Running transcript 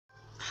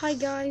Hi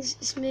guys,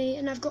 it's me,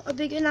 and I've got a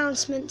big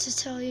announcement to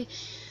tell you.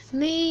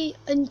 Me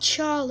and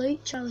Charlie,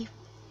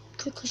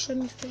 quickly show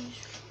me your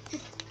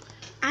face.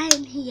 I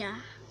am here.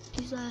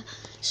 He's there.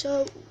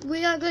 So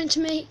we are going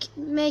to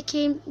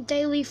making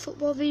daily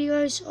football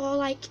videos, or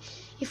like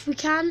if we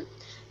can,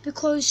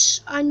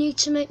 because I need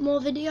to make more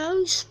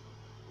videos.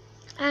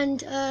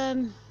 And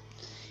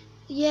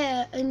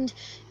yeah, and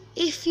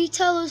if you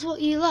tell us what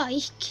you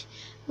like,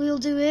 we'll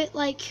do it.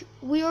 Like,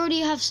 we already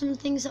have some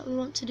things that we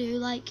want to do,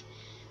 like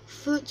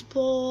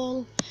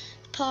football,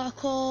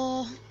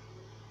 parkour,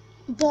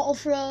 bottle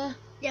throw.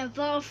 Yeah,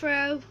 ball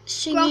throw,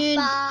 Singing,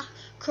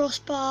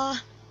 crossbar.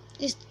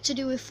 is to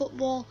do with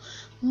football.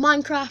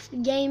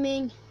 Minecraft,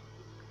 gaming.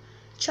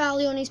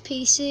 Charlie on his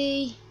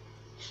PC.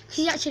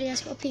 He actually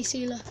has got a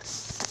PC, look.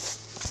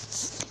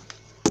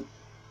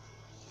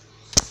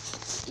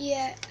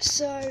 Yeah,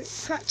 so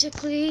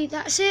practically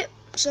that's it.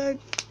 So,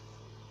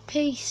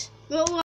 peace.